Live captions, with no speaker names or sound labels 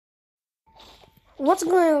What's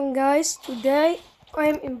going on, guys? Today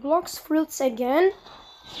I'm in blocks fruits again,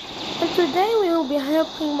 and today we will be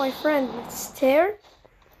helping my friend with stair.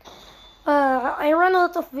 I ran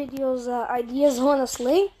out of videos ideas,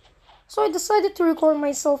 honestly, so I decided to record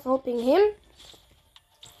myself helping him.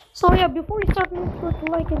 So yeah, before we start, make sure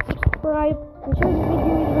to like and subscribe and share the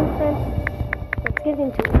video with your friends. Let's get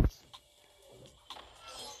into it.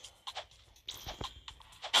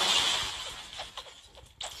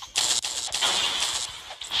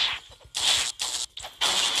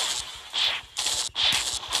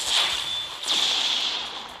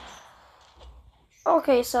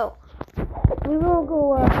 Okay, so we will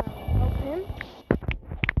go help him.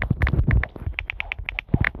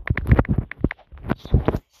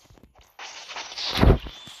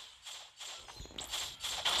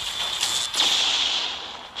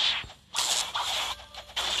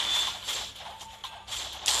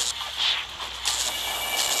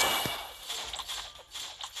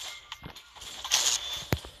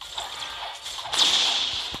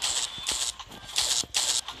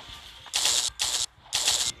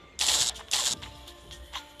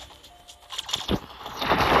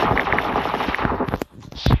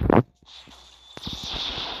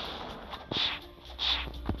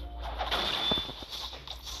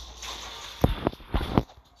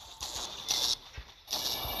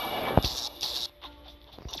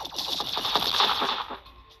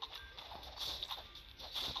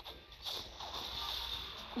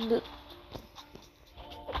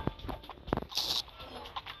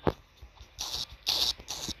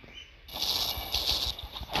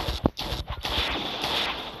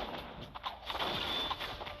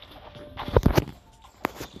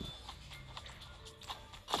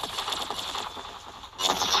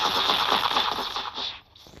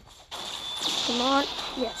 Come on.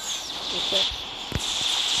 Yes. Okay.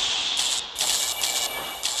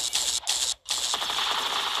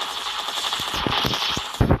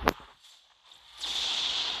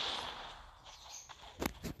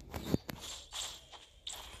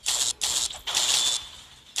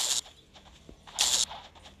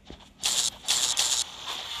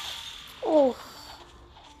 Oh.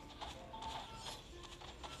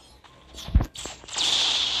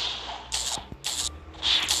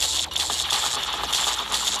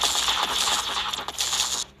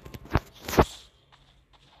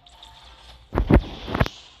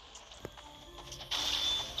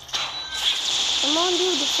 Come on,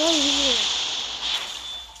 dude, it's right here.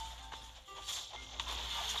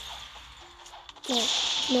 No,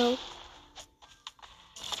 no.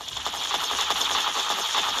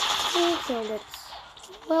 Okay, let's.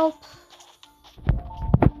 Well.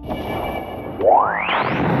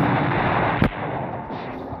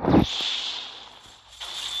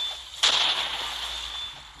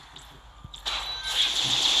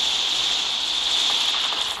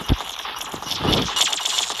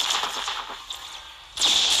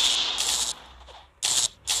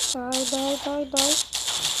 Bye.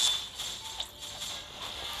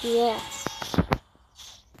 Yes.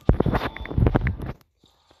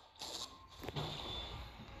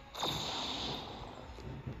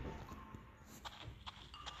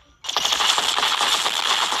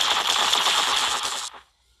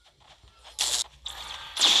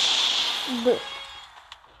 But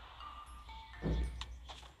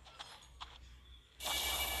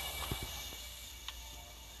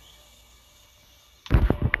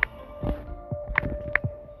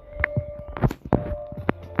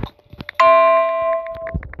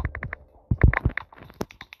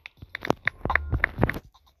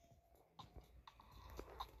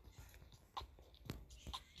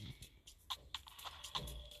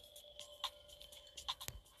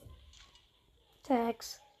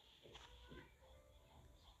tags.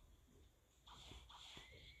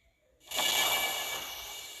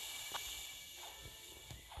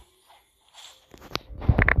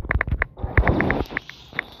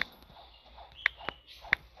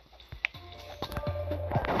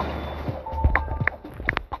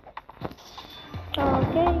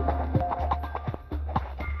 Okay.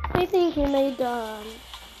 I think he made a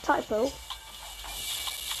typo.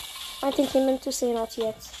 I think he meant to say not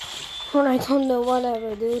yet. Or I don't know,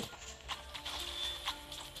 whatever, dude.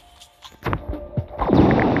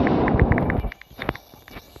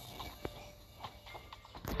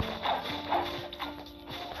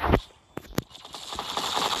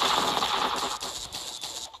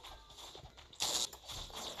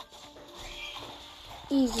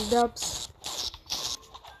 Easy dubs.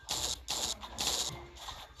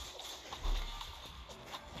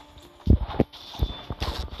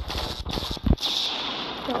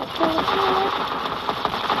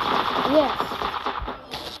 Yes.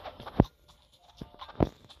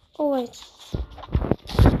 wait.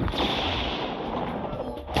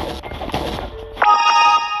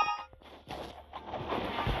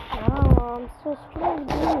 Oh, I'm so strong,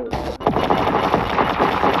 dude.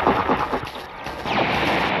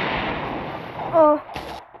 Oh.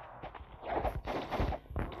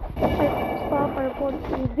 Stop, I reported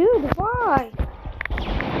to you. Dude, why?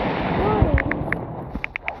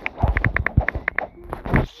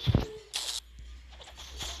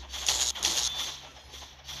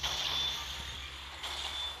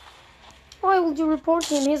 Why would you report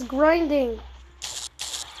him? He's grinding.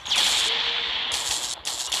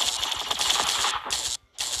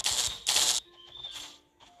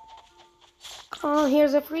 Oh,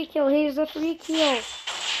 here's a free kill. Here's a free kill.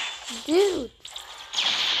 Dude.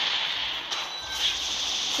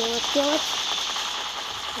 Kill it, kill it.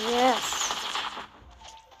 Yes.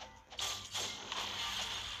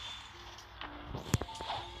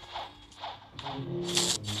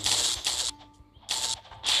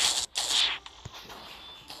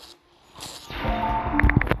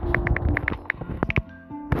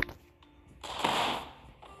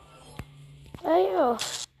 Ayo.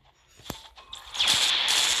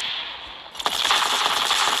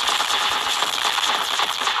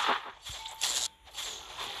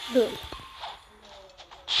 Good.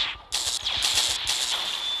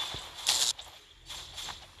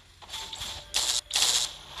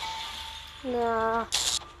 Nah.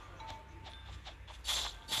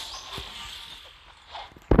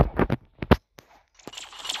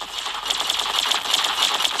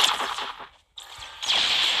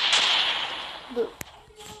 Good.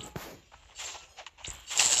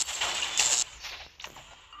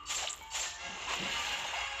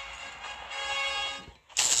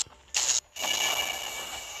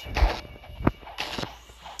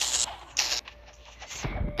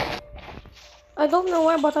 I don't know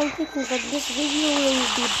why, but I'm thinking that this video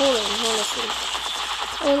will be boring, honestly.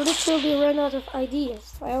 I literally ran out of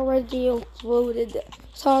ideas. I already uploaded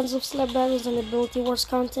tons of slap battles and ability wars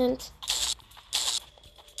content.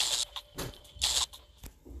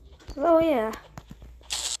 So yeah,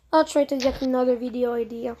 I'll try to get another video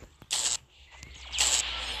idea.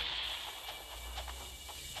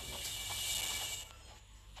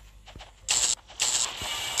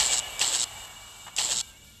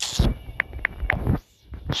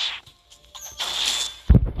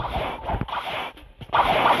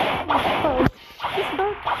 Oh, this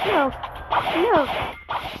bird? No, no,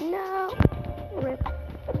 no. Rip.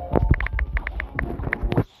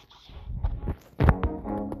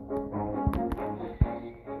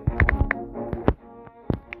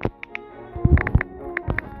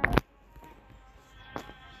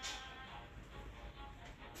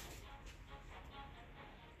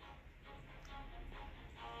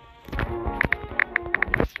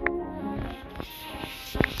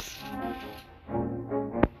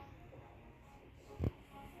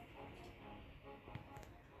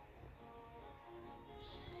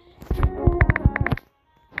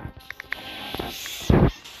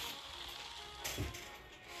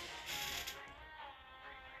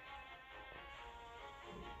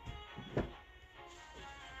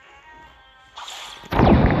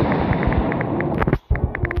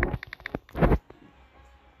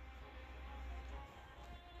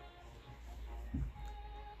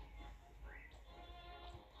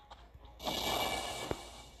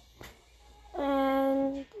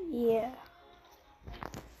 And yeah,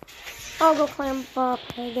 I'll go climb up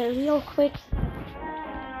there real quick.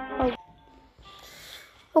 Oh.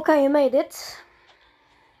 Okay, I made it.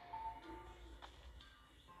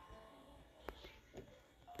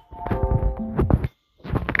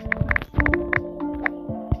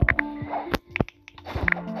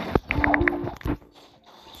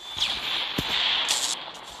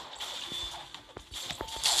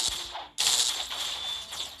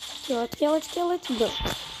 Kill it, kill it, kill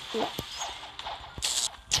it. Boom. Nice.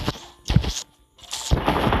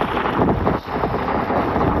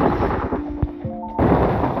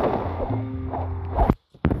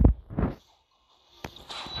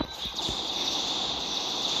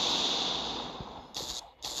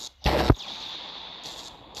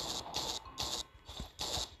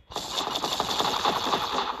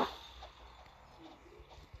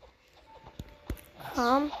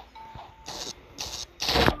 Come.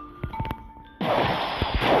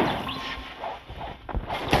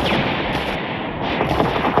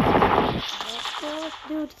 Kill it,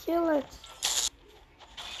 dude, kill it.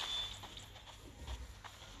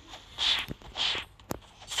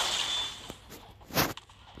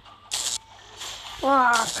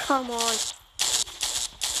 Ah, come on.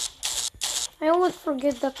 I always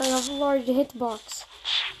forget that I have a large hitbox.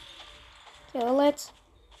 Kill it.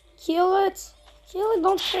 Kill it. Kill it.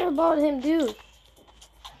 Don't care about him, dude.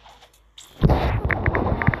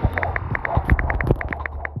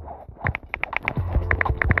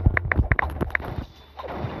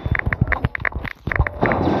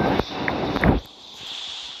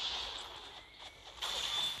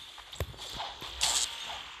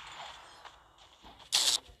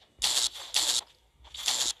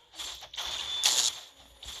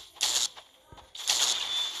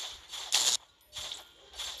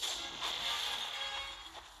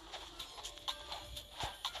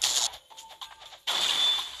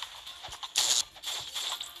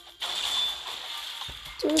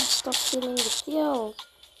 Dude, stop stealing the kills.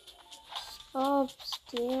 Stop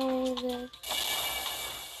stealing the...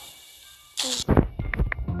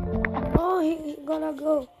 Oh, he gonna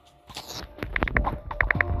go.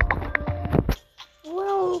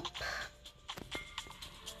 Well...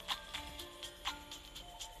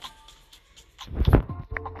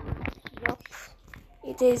 Yup.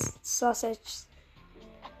 It is sausage.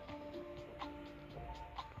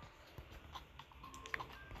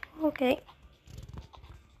 Okay.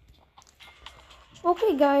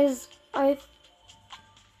 Okay guys, I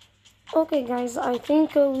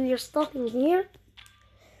think we are stopping here.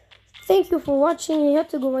 Thank you for watching. I had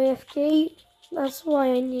to go AFK. That's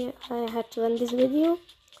why I had to end this video.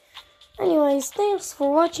 Anyways, thanks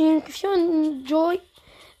for watching. If you enjoy,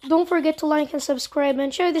 don't forget to like and subscribe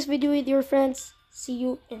and share this video with your friends. See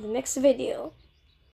you in the next video.